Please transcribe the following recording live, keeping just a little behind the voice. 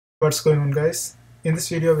What's going on, guys? In this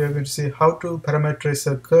video we are going to see how to parameterize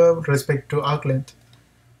a curve with respect to arc length.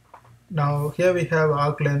 Now here we have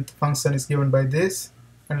arc length function is given by this,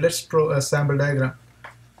 and let's draw a sample diagram.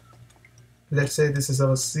 Let's say this is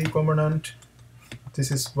our z component,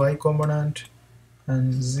 this is y component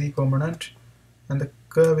and z component, and the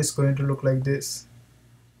curve is going to look like this,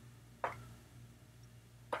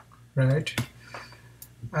 right?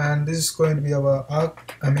 And this is going to be our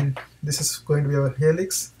arc, this is going to be our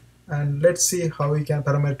helix. And let's see how we can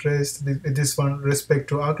parameterize this one respect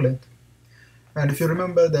to arc length. And if you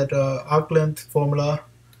remember that arc length formula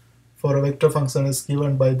for a vector function is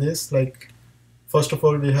given by this, like first of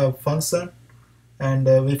all we have function, and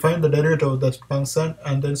we find the derivative of that function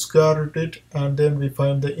and then square root it, and then we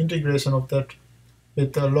find the integration of that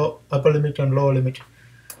with the upper limit and lower limit.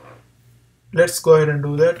 Let's go ahead and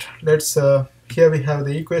do that. Here we have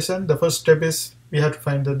the equation. The first step is we have to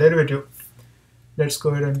find the derivative. Let's go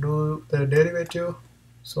ahead and do the derivative.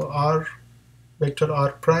 So r vector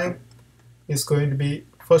r prime is going to be,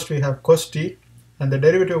 first we have cos t, and the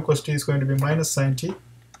derivative of cos t is going to be minus sin t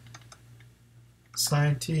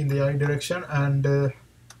in the I direction, and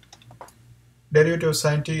derivative of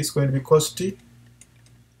sin t is going to be cos t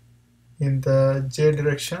in the j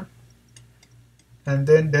direction, and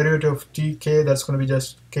then derivative of tk, that's going to be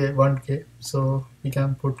just k, 1k, so we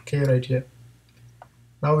can put k right here.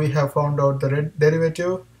 Now we have found out the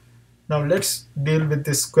derivative. Now let's deal with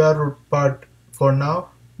the square root part for now,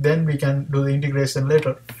 then we can do the integration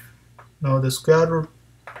later. Now the square root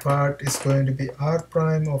part is going to be r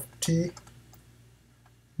prime of t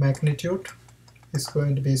magnitude is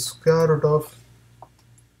going to be square root of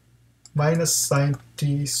minus sin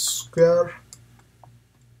t square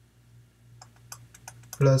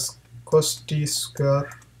plus cos t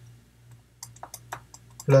square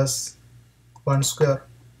plus 1 square.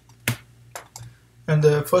 And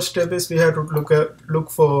the first step is we have to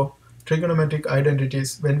look for trigonometric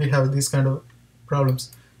identities when we have these kind of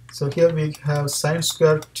problems. So here we have sin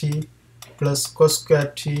square t plus cos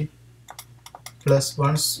square t plus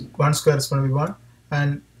 1 square is going to be 1,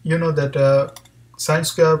 and you know that sin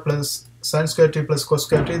square t plus cos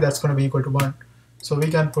square t, that's going to be equal to 1. So we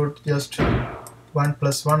can put just 1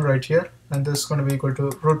 plus 1 right here, and this is going to be equal to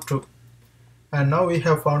root 2. And now we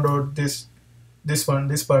have found out this part,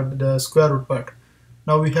 the square root part.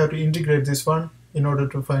 Now we have to integrate this one in order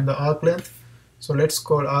to find the arc length. So let's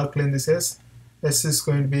call arc length this s. S is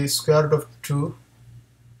going to be square root of 2,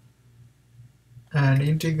 and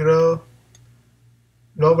integral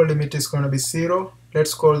lower limit is going to be 0.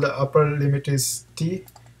 Let's call the upper limit is t,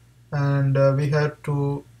 and we have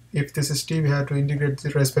to, if this is t, we have to integrate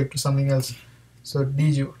with respect to something else. So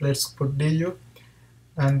du, let's put du,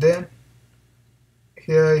 and then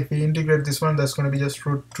here if we integrate this one, that's going to be just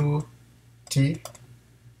root 2 t,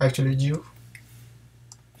 actually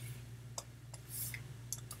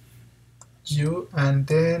u, and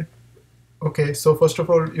then okay, so first of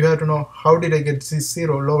all you have to know how did I get this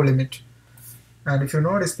 0 lower limit. And if you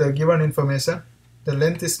notice the given information, the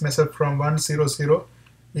length is measured from 1 0 0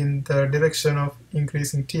 in the direction of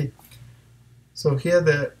increasing t. So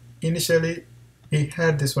here initially we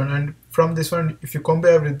had this one, and from this one if you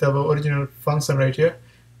compare with our original function right here,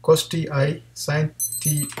 cos ti, sin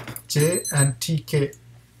t j and tk,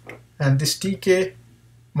 and this tk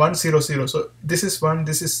 1 0 0, so this is 1,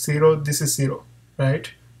 this is 0, this is 0,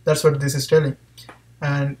 right? That's what this is telling.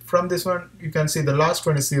 And from this one you can see the last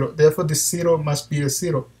one is 0, therefore this 0 must be a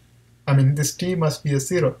 0, this t must be a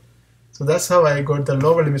 0. So that's how I got the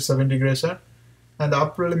lower limits of integration, and the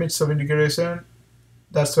upper limits of integration,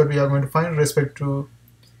 that's what we are going to find respect to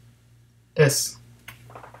s.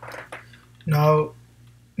 Now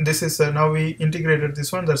this is now we integrated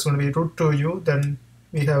this one, that's going to be root 2u, then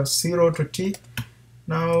we have 0 to t.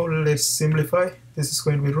 Now let's simplify. This is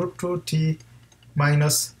going to be root 2 t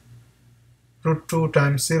minus root 2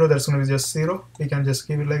 times 0, that's going to be just 0. We can just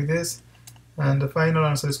give it like this, and the final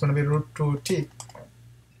answer is going to be root 2 t.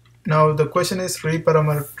 Now the question is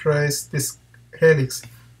reparameterize this helix.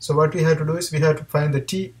 So what we have to do is we have to find the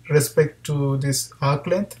t respect to this arc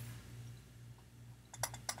length,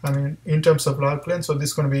 in terms of arc length. So this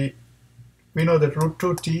is going to be, we know that root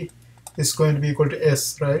 2 t is going to be equal to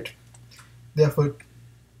s, right? Therefore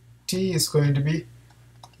t is going to be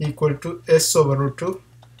equal to s over root 2.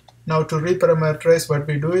 Now to reparameterize, what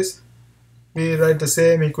we do is we write the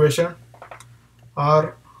same equation,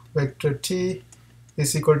 r vector t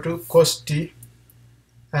is equal to cos t,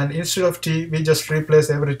 and instead of t we just replace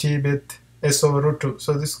every t with s over root 2.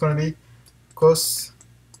 So this is going to be cos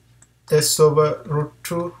s over root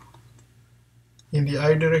 2 in the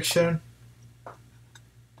I direction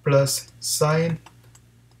plus sine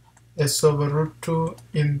s over root 2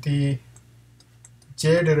 in the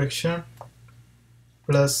j direction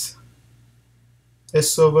plus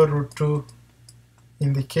s over root 2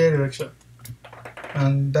 in the k direction,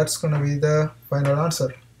 and that's gonna be the final answer.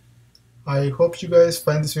 I hope you guys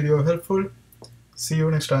find this video helpful. See you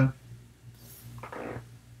next time.